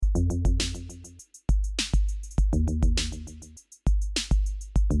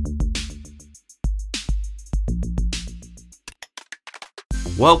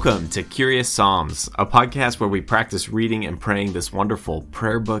Welcome to Curious Psalms, a podcast where we practice reading and praying this wonderful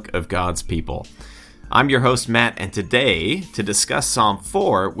prayer book of God's people. I'm your host, Matt, and today, to discuss Psalm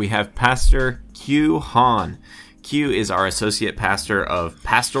 4, we have Pastor Q Hahn. Q is our Associate Pastor of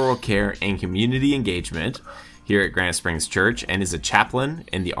Pastoral Care and Community Engagement here at Granite Springs Church and is a chaplain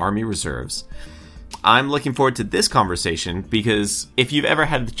in the Army Reserves. I'm looking forward to this conversation because if you've ever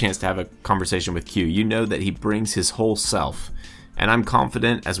had the chance to have a conversation with Q, you know that he brings his whole self. And I'm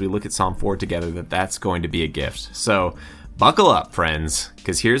confident as we look at Psalm 4 together that that's going to be a gift. So buckle up, friends,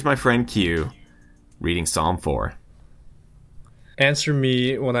 because here's my friend Q reading Psalm 4. Answer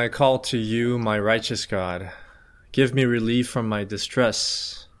me when I call to you, my righteous God. Give me relief from my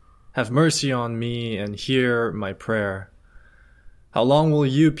distress. Have mercy on me and hear my prayer. How long will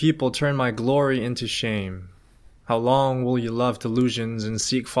you people turn my glory into shame? How long will you love delusions and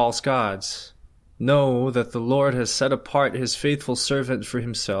seek false gods? Know that the Lord has set apart his faithful servant for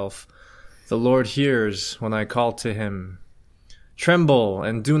himself. The Lord hears when I call to him. Tremble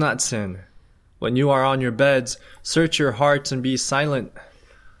and do not sin. When you are on your beds, search your hearts and be silent.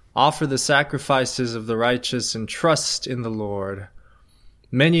 Offer the sacrifices of the righteous and trust in the Lord.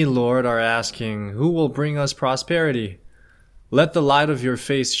 Many, Lord, are asking, who will bring us prosperity? Let the light of your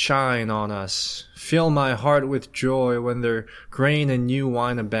face shine on us. Fill my heart with joy when their grain and new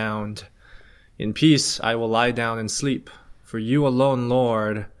wine abound. In peace I will lie down and sleep, for you alone,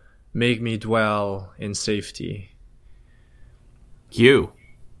 Lord, make me dwell in safety. Q,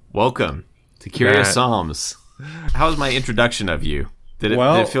 welcome to Curious Psalms. How was my introduction of you? Did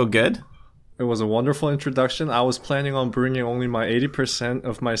it feel good? It was a wonderful introduction. I was planning on bringing only my 80%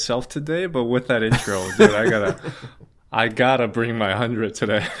 of myself today, but with that intro, dude, I gotta bring my 100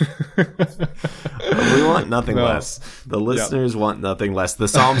 today. We want nothing less. The listeners want nothing less. The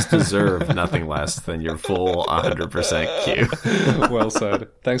Psalms deserve nothing less than your full 100% Q. Well said.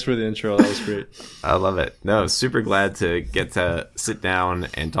 Thanks for the intro. That was great. I love it. No, super glad to get to sit down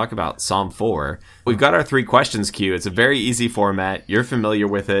and talk about Psalm 4. We've got our 3 questions, Q. It's a very easy format. You're familiar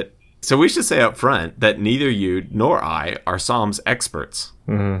with it. So we should say up front that neither you nor I are Psalms experts,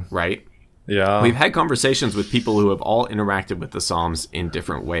 right? Yeah. We've had conversations with people who have all interacted with the Psalms in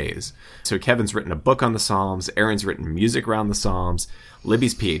different ways. So Kevin's written a book on the Psalms. Aaron's written music around the Psalms.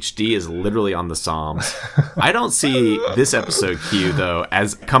 Libby's PhD is literally on the Psalms. I don't see this episode, Q, though,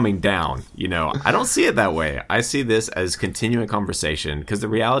 as coming down. I don't see it that way. I see this as continuing conversation because the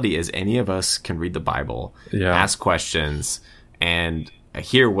reality is any of us can read the Bible, ask questions, and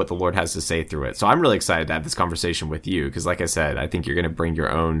hear what the Lord has to say through it. So I'm really excited to have this conversation with you because, like I said, I think you're going to bring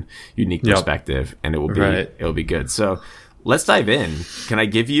your own unique perspective, and it will be good. So let's dive in. Can I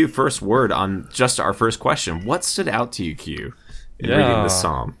give you first word on just our first question? What stood out to you, Q, in reading this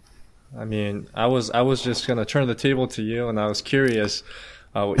psalm? I mean, I was just going to turn the table to you, and I was curious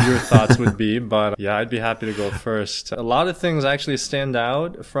what your thoughts would be, but yeah, I'd be happy to go first. A lot of things actually stand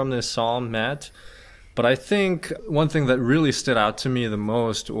out from this psalm, Matt. But I think one thing that really stood out to me the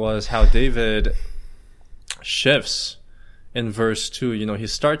most was how David shifts in verse 2. He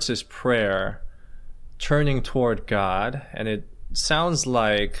starts his prayer turning toward God, and it sounds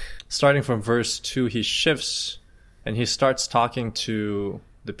like starting from verse 2, he shifts and he starts talking to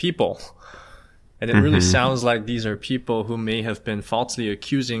the people. And it really sounds like these are people who may have been falsely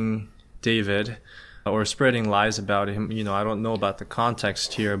accusing David or spreading lies about him. I don't know about the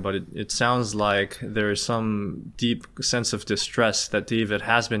context here, but it sounds like there is some deep sense of distress that David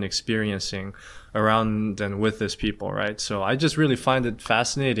has been experiencing around and with his people, right? So I just really find it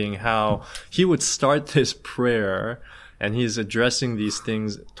fascinating how he would start this prayer and he's addressing these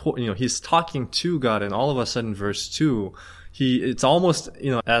things. He's talking to God, and all of a sudden, verse 2, it's almost,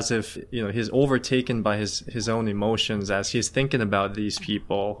 as if, he's overtaken by his own emotions as he's thinking about these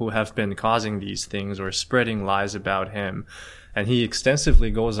people who have been causing these things or spreading lies about him. And he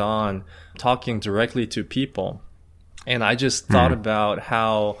extensively goes on talking directly to people. And I just thought about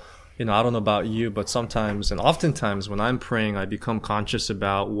how, I don't know about you, but sometimes and oftentimes when I'm praying, I become conscious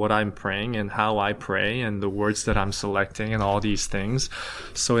about what I'm praying and how I pray and the words that I'm selecting and all these things.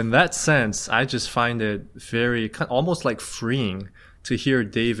 So in that sense, I just find it very almost like freeing to hear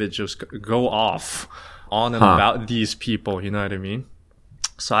David just go off on and about these people. You know what I mean?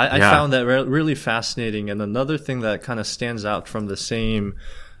 So I found that really fascinating. And another thing that kind of stands out from the same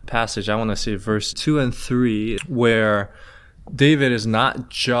passage, I want to say verse 2 and 3, where David is not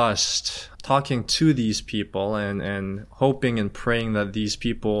just talking to these people and hoping and praying that these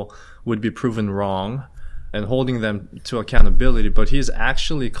people would be proven wrong and holding them to accountability, but he's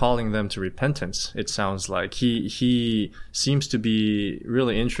actually calling them to repentance. It sounds like he seems to be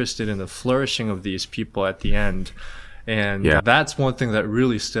really interested in the flourishing of these people at the end. And that's one thing that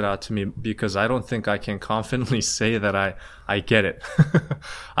really stood out to me, because I don't think I can confidently say that I get it.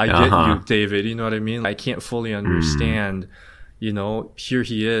 I get you, David. You know what I mean? I can't fully understand, you know, here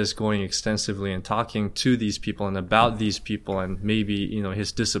he is going extensively and talking to these people and about these people, and maybe, you know,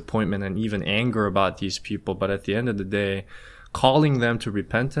 his disappointment and even anger about these people. But at the end of the day, calling them to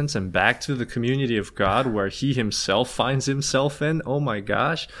repentance and back to the community of God where he himself finds himself in. Oh my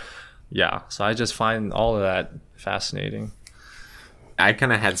gosh. Yeah. So I just find all of that fascinating. I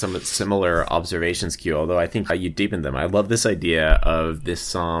kind of had some similar observations, Q, although I think you deepened them. I love this idea of this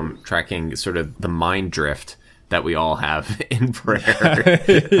psalm tracking sort of the mind drift that we all have in prayer.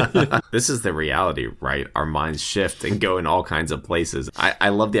 This is the reality, right? Our minds shift and go in all kinds of places. I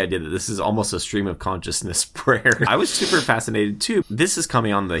love the idea that this is almost a stream of consciousness prayer. I was super fascinated too. This is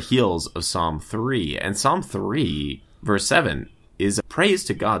coming on the heels of Psalm 3, and Psalm 3, verse 7, is praise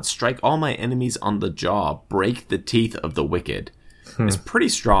to God, strike all my enemies on the jaw, break the teeth of the wicked. It's pretty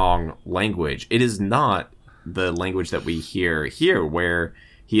strong language. It is not the language that we hear here, where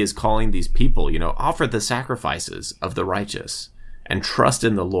he is calling these people, you know, offer the sacrifices of the righteous and trust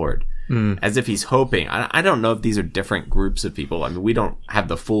in the Lord, as if he's hoping. I don't know if these are different groups of people. I mean, we don't have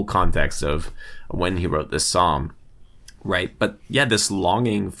the full context of when he wrote this psalm, right? But yeah, this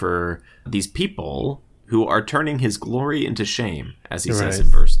longing for these people who are turning his glory into shame, as he says in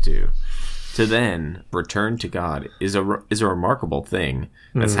verse 2, to then return to God is a remarkable thing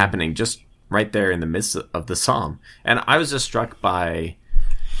that's happening just right there in the midst of the psalm. And I was just struck by,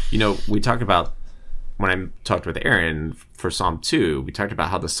 you know, we talked about, when I talked with Aaron for Psalm 2, we talked about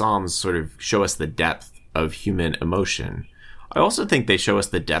how the Psalms sort of show us the depth of human emotion. I also think they show us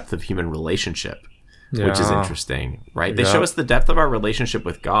the depth of human relationship. Which is interesting, right? They show us the depth of our relationship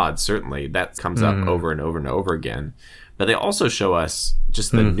with God, certainly. That comes up over and over and over again. But they also show us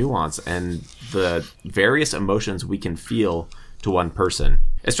just the nuance and the various emotions we can feel to one person.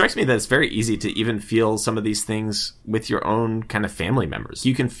 It strikes me that it's very easy to even feel some of these things with your own kind of family members.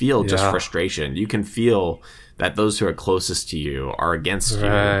 You can feel just frustration. You can feel that those who are closest to you are against you.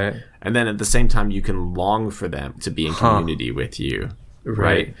 And then at the same time, you can long for them to be in community with you,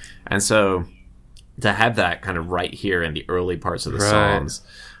 right? And so to have that kind of right here in the early parts of the Psalms,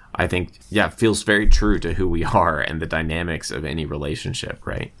 I think, feels very true to who we are and the dynamics of any relationship,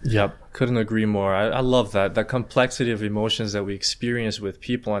 right? Yep. Couldn't agree more. I love that. The complexity of emotions that we experience with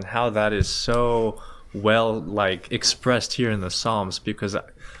people, and how that is so well, like, expressed here in the Psalms, because,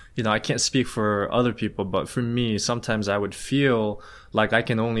 you know, I can't speak for other people, but for me, sometimes I would feel like I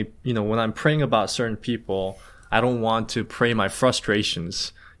can only, you know, when I'm praying about certain people, I don't want to pray my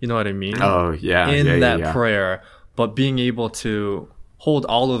frustrations. You know what I mean? Oh, yeah. In that prayer, but being able to hold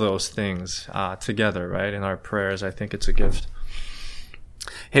all of those things together, right, in our prayers, I think it's a gift.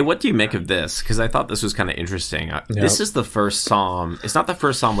 Hey, what do you make of this? Because I thought this was kind of interesting. This is the first psalm. It's not the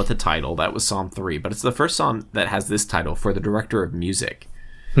first psalm with a title. That was Psalm 3. But it's the first psalm that has this title, for the director of music.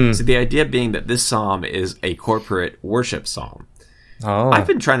 So the idea being that this psalm is a corporate worship psalm. I've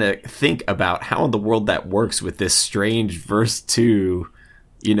been trying to think about how in the world that works with this strange verse 2,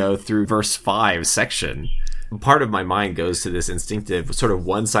 you know, through verse 5 section. Part of my mind goes to this instinctive sort of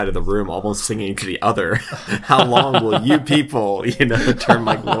one side of the room almost singing to the other. How long will you people, you know, turn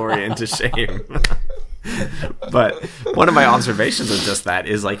my glory into shame? But one of my observations of just that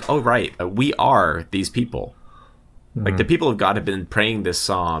is like, oh, right, we are these people. Like the people of God have been praying this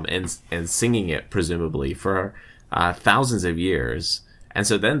psalm and singing it, presumably, for thousands of years. And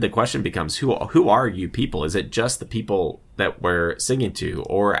so then the question becomes, who are you people? Is it just the people that we're singing to?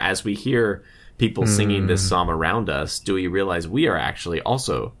 Or as we hear people singing this psalm around us, do we realize we are actually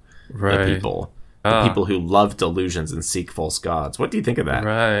also the people? The people who love delusions and seek false gods. What do you think of that?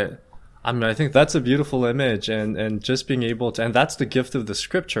 Right. I mean, I think that's a beautiful image, and just being able to, and that's the gift of the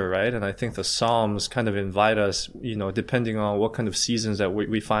scripture, right? And I think the Psalms kind of invite us, you know, depending on what kind of seasons that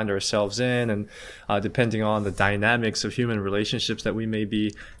we find ourselves in, and depending on the dynamics of human relationships that we may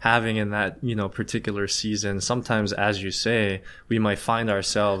be having in that, you know, particular season. Sometimes, as you say, we might find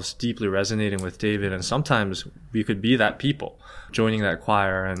ourselves deeply resonating with David, and sometimes we could be that people joining that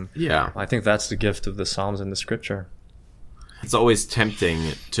choir. And I think that's the gift of the Psalms and the scripture. It's always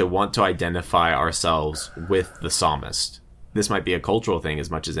tempting to want to identify ourselves with the psalmist. This might be a cultural thing as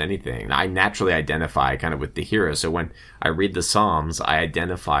much as anything. I naturally identify kind of with the hero. So when I read the Psalms, I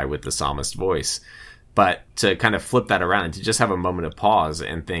identify with the psalmist's voice. But to kind of flip that around and to just have a moment of pause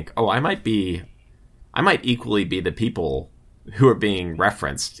and think, oh, I might equally be the people who are being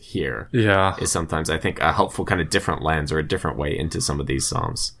referenced here. Is sometimes, I think, a helpful kind of different lens or a different way into some of these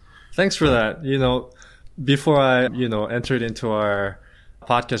Psalms. Thanks for that. You know, before I, you know, entered into our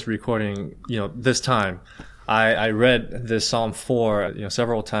podcast recording, you know, this time, I read this Psalm 4,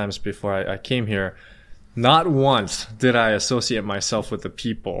 several times before I came here. Not once did I associate myself with the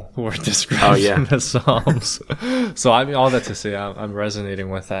people who are described in the Psalms. So I mean, all that to say, I'm resonating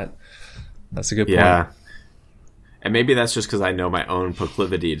with that. That's a good point. Yeah. And maybe that's just because I know my own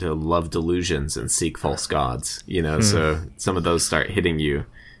proclivity to love delusions and seek false gods, so some of those start hitting you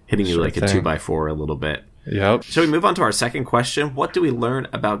like a 2x4 a little bit. Yep. Shall we move on to our second question? What do we learn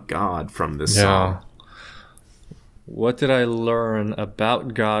about God from this psalm? What did I learn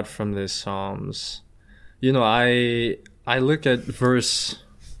about God from this Psalms? I look at verse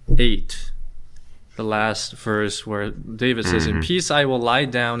 8, the last verse where David says, "In peace I will lie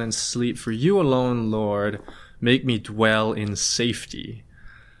down and sleep, for you alone, Lord, make me dwell in safety."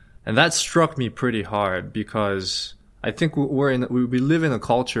 And that struck me pretty hard because I think we live in a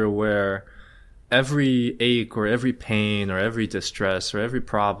culture where every ache or every pain or every distress or every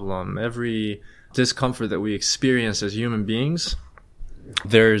problem, every discomfort that we experience as human beings,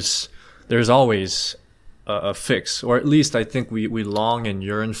 there's always a fix, or at least I think we long and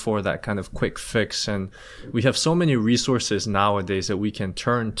yearn for that kind of quick fix. And we have so many resources nowadays that we can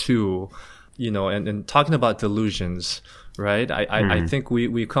turn to, and talking about delusions, right? I think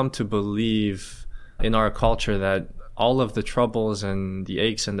we come to believe in our culture that all of the troubles and the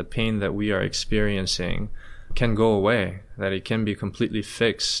aches and the pain that we are experiencing can go away, that it can be completely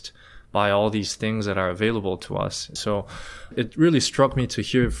fixed by all these things that are available to us. So it really struck me to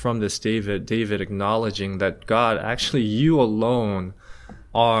hear from this David acknowledging that God, actually you alone,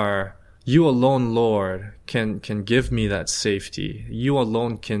 Lord, can give me that safety. You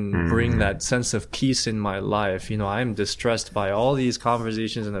alone can bring that sense of peace in my life. I'm distressed by all these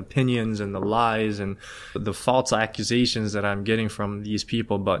conversations and opinions and the lies and the false accusations that I'm getting from these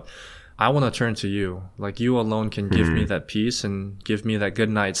people, but I want to turn to you. Like, you alone can give me that peace and give me that good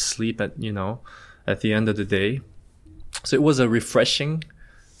night's sleep at the end of the day. So it was a refreshing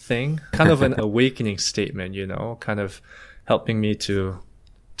thing, kind of an awakening statement, kind of helping me to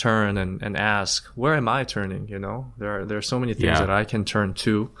turn and ask, where am I turning? There are so many things that I can turn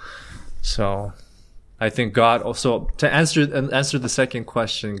to. So I think God also, to answer the second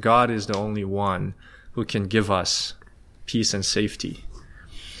question, God is the only one who can give us peace and safety.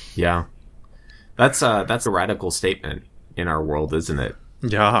 Yeah. That's a radical statement in our world, isn't it?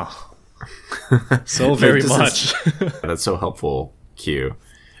 Yeah. So very much. That's so helpful, Q.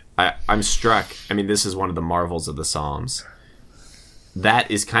 I'm struck. I mean, this is one of the marvels of the Psalms. That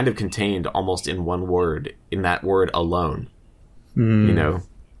is kind of contained almost in one word, in that word alone.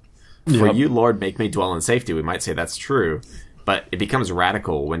 For you, Lord, make me dwell in safety. We might say that's true, but it becomes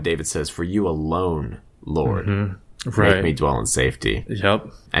radical when David says, for you alone, Lord, make me dwell in safety. Yep.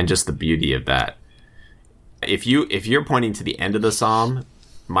 And just the beauty of that. If you're pointing to the end of the Psalm,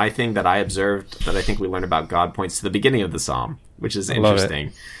 my thing that I observed that I think we learn about God points to the beginning of the Psalm, which is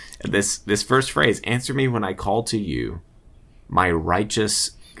interesting. This first phrase, answer me when I call to you, my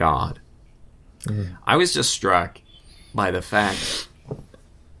righteous God. I was just struck by the fact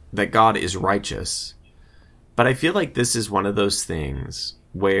that God is righteous. But I feel like this is one of those things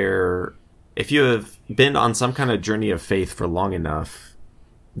where if you have been on some kind of journey of faith for long enough,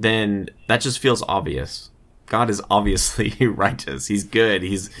 then that just feels obvious. God is obviously righteous. He's good.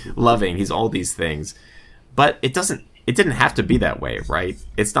 He's loving. He's all these things. But it didn't have to be that way, right?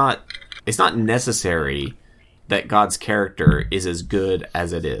 It's not necessary that God's character is as good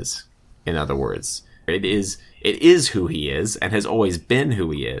as it is. In other words, it is who he is and has always been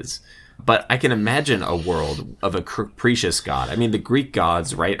who he is. But I can imagine a world of a capricious God. I mean, the Greek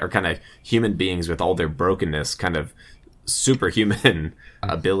gods, right, are kind of human beings with all their brokenness, kind of superhuman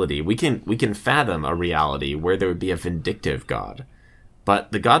ability. We can fathom a reality where there would be a vindictive God.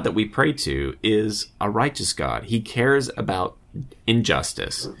 But the God that we pray to is a righteous God. He cares about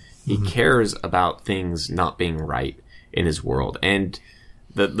injustice. He cares about things not being right in his world. And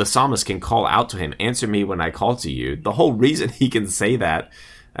the psalmist can call out to him, answer me when I call to you. The whole reason he can say that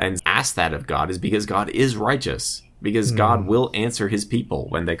and ask that of God is because God is righteous, because God will answer his people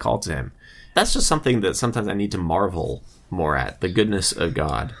when they call to him. That's just something that sometimes I need to marvel more at, the goodness of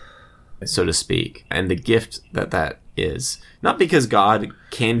God, so to speak, and the gift that is. Not because God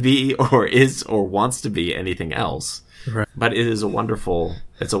can be or is or wants to be anything else, right, but it's a wonderful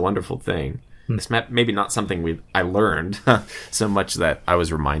thing. It's maybe not something I learned so much that I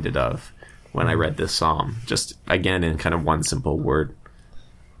was reminded of when I read this psalm, just again in kind of one simple word.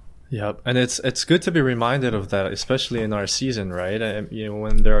 Yep, and it's good to be reminded of that, especially in our season, right?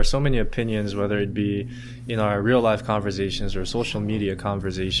 When there are so many opinions, whether it be in our real life conversations or social media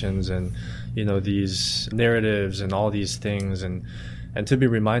conversations, and these narratives and all these things, and and to be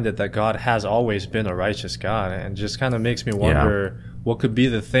reminded that God has always been a righteous God, and just kind of makes me wonder what could be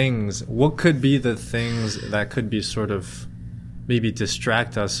the things that could be sort of maybe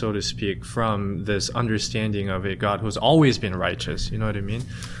distract us, so to speak, from this understanding of a God who's always been righteous. You know what I mean?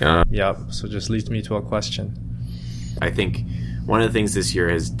 Yeah. So just leads me to a question. I think one of the things this year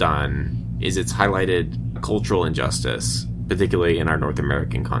has done is it's highlighted cultural injustice, particularly in our North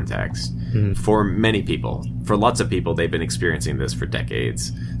American context. For many people, for lots of people, they've been experiencing this for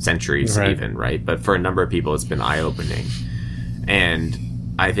decades, centuries even, right? But for a number of people, it's been eye-opening. And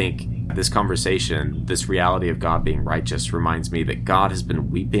I think this conversation, this reality of God being righteous, reminds me that God has been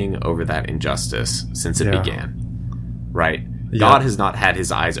weeping over that injustice since it began, right? God has not had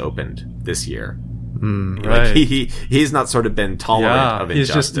his eyes opened this year. Like he's not sort of been tolerant of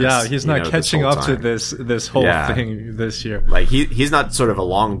injustice. He's not catching up to this whole thing this year. Like he's not sort of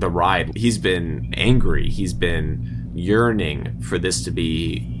along the ride. He's been angry. He's been yearning for this to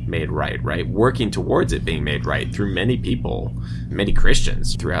be made right? Working towards it being made right through many people, many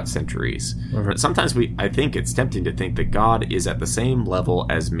Christians throughout centuries. Sometimes I think it's tempting to think that God is at the same level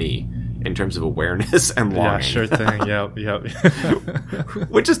as me in terms of awareness and longing. Yeah, sure thing. Yep.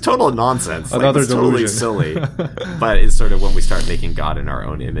 Which is total nonsense. Another it's delusion. Totally silly. But it's sort of when we start making God in our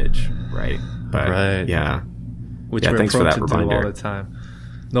own image, right? But, yeah. Which we're thanks for that prone to do reminder. all the time.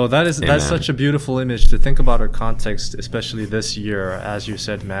 No, that's such a beautiful image to think about our context, especially this year, as you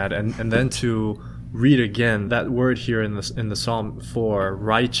said, Matt, and then to read again that word here in the Psalm 4,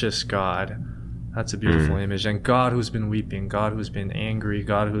 righteous God. That's a beautiful image. And God who's been weeping, God who's been angry,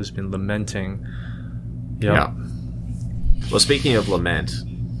 God who's been lamenting. Yeah. Well, speaking of lament,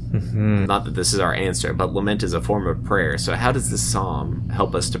 not that this is our answer, but lament is a form of prayer. So how does this psalm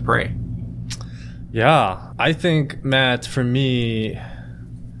help us to pray? Yeah, I think, Matt, for me,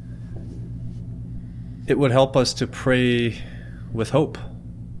 it would help us to pray with hope,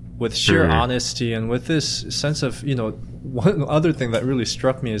 with sheer honesty, and with this sense of, one other thing that really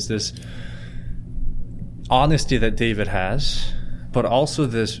struck me is this honesty that David has, but also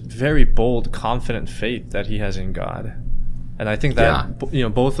this very bold, confident faith that he has in God. And I think that,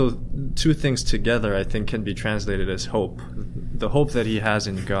 both those two things together, I think, can be translated as hope. The hope that he has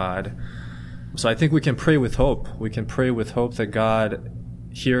in God. So I think we can pray with hope. We can pray with hope that God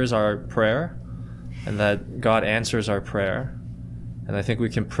hears our prayer and that God answers our prayer. And I think we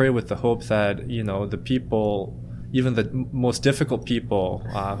can pray with the hope that, the people, even the most difficult people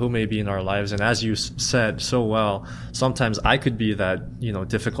who may be in our lives, and as you said so well, sometimes I could be that,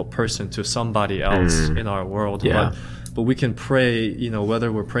 difficult person to somebody else in our world. But we can pray,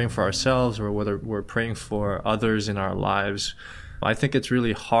 whether we're praying for ourselves or whether we're praying for others in our lives. I think it's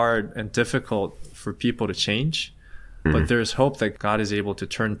really hard and difficult for people to change. But there's hope that God is able to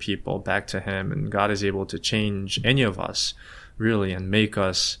turn people back to him, and God is able to change any of us, really, and make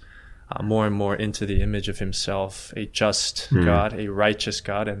us more and more into the image of himself, a just God, a righteous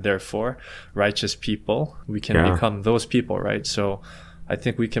God, and therefore righteous people. We can become those people, right? So I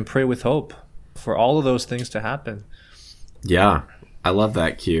think we can pray with hope for all of those things to happen. Yeah, I love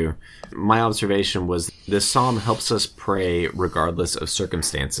that, Q. My observation was this psalm helps us pray regardless of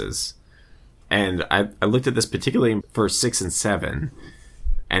circumstances. And I looked at this particularly in verse 6 and 7.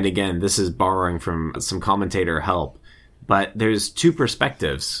 And again, this is borrowing from some commentator help. But there's two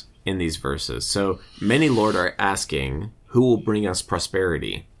perspectives in these verses. So many, Lord, are asking, who will bring us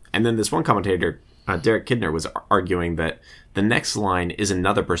prosperity? And then this one commentator, Derek Kidner, was arguing that the next line is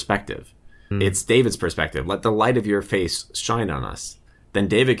another perspective. It's David's perspective. Let the light of your face shine on us. Then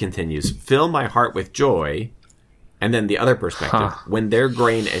David continues, fill my heart with joy. And then the other perspective, when their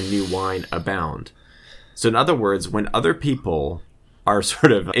grain and new wine abound. So in other words, when other people are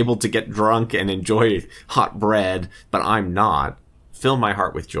sort of able to get drunk and enjoy hot bread, but I'm not, fill my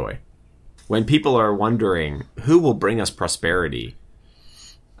heart with joy. When people are wondering, who will bring us prosperity?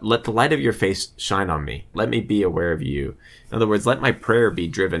 Let the light of your face shine on me. Let me be aware of you. In other words, let my prayer be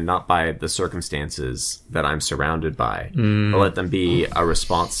driven not by the circumstances that I'm surrounded by, but let them be a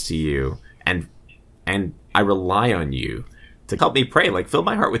response to you. And I rely on you to help me pray. Like, fill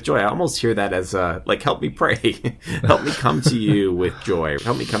my heart with joy. I almost hear that as, help me pray. Help me come to you with joy.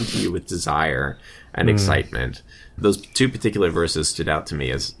 Help me come to you with desire and excitement. Those two particular verses stood out to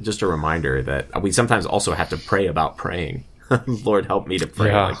me as just a reminder that we sometimes also have to pray about praying. Lord, help me to pray.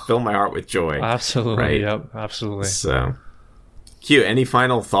 Yeah. Like, fill my heart with joy. Absolutely. Right? Yep. Absolutely. So, Q, any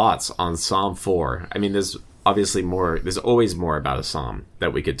final thoughts on Psalm 4? I mean, there's obviously more. There's always more about a psalm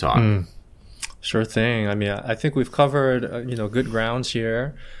that we could talk. Sure thing. I mean, I think we've covered, good grounds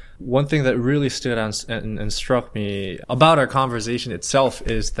here. One thing that really stood out and struck me about our conversation itself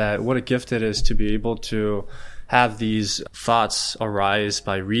is that what a gift it is to be able to have these thoughts arise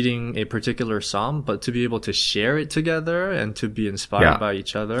by reading a particular psalm, but to be able to share it together and to be inspired by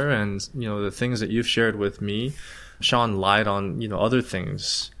each other. And, the things that you've shared with me, Sean lied on, other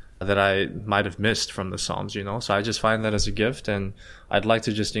things that I might have missed from the Psalms, So I just find that as a gift, and I'd like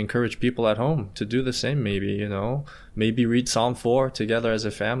to just encourage people at home to do the same maybe, maybe read Psalm 4 together as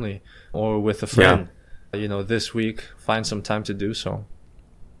a family or with a friend, this week, find some time to do so.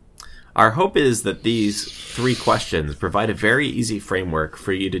 Our hope is that these 3 questions provide a very easy framework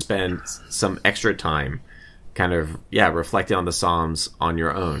for you to spend some extra time kind of, reflecting on the Psalms on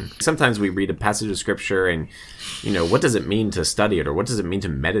your own. Sometimes we read a passage of scripture and, what does it mean to study it, or what does it mean to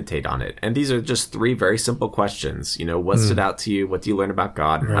meditate on it? And these are just 3 very simple questions. What stood out to you? What do you learn about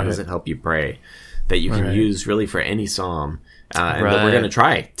God? And how does it help you pray? That you can use really for any Psalm. And that we're going to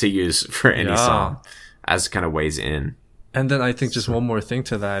try to use for any Psalm as kind of ways in. And then I think just one more thing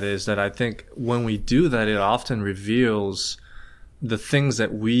to that is that I think when we do that, it often reveals the things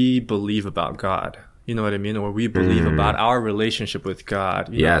that we believe about God. You know what I mean? Or we believe about our relationship with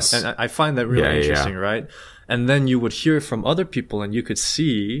God. Yes. And I find that really interesting, right? And then you would hear from other people and you could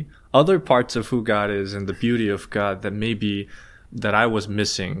see other parts of who God is and the beauty of God that maybe that I was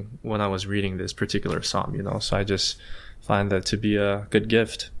missing when I was reading this particular psalm, So I just find that to be a good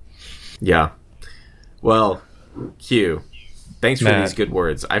gift. Yeah. Well, Q, thanks for these good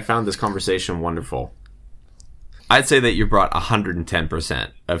words. I found this conversation wonderful. I'd say that you brought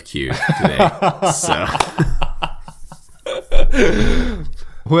 110% of Q today. So,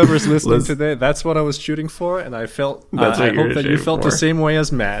 whoever's listening today, that's what I was shooting for, and I felt. I hope that you felt the same way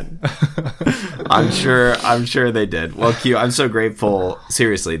as Matt. I'm sure they did. Well, Q, I'm so grateful.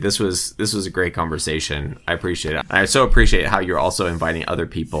 Seriously, this was a great conversation. I appreciate it. I so appreciate how you're also inviting other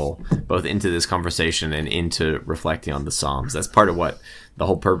people both into this conversation and into reflecting on the Psalms. That's part of what the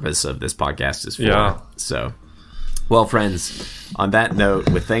whole purpose of this podcast is for. Yeah. So. Well, friends, on that note,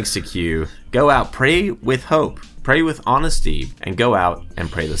 with thanks to Q, go out, pray with hope, pray with honesty, and go out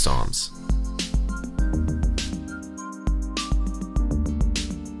and pray the Psalms.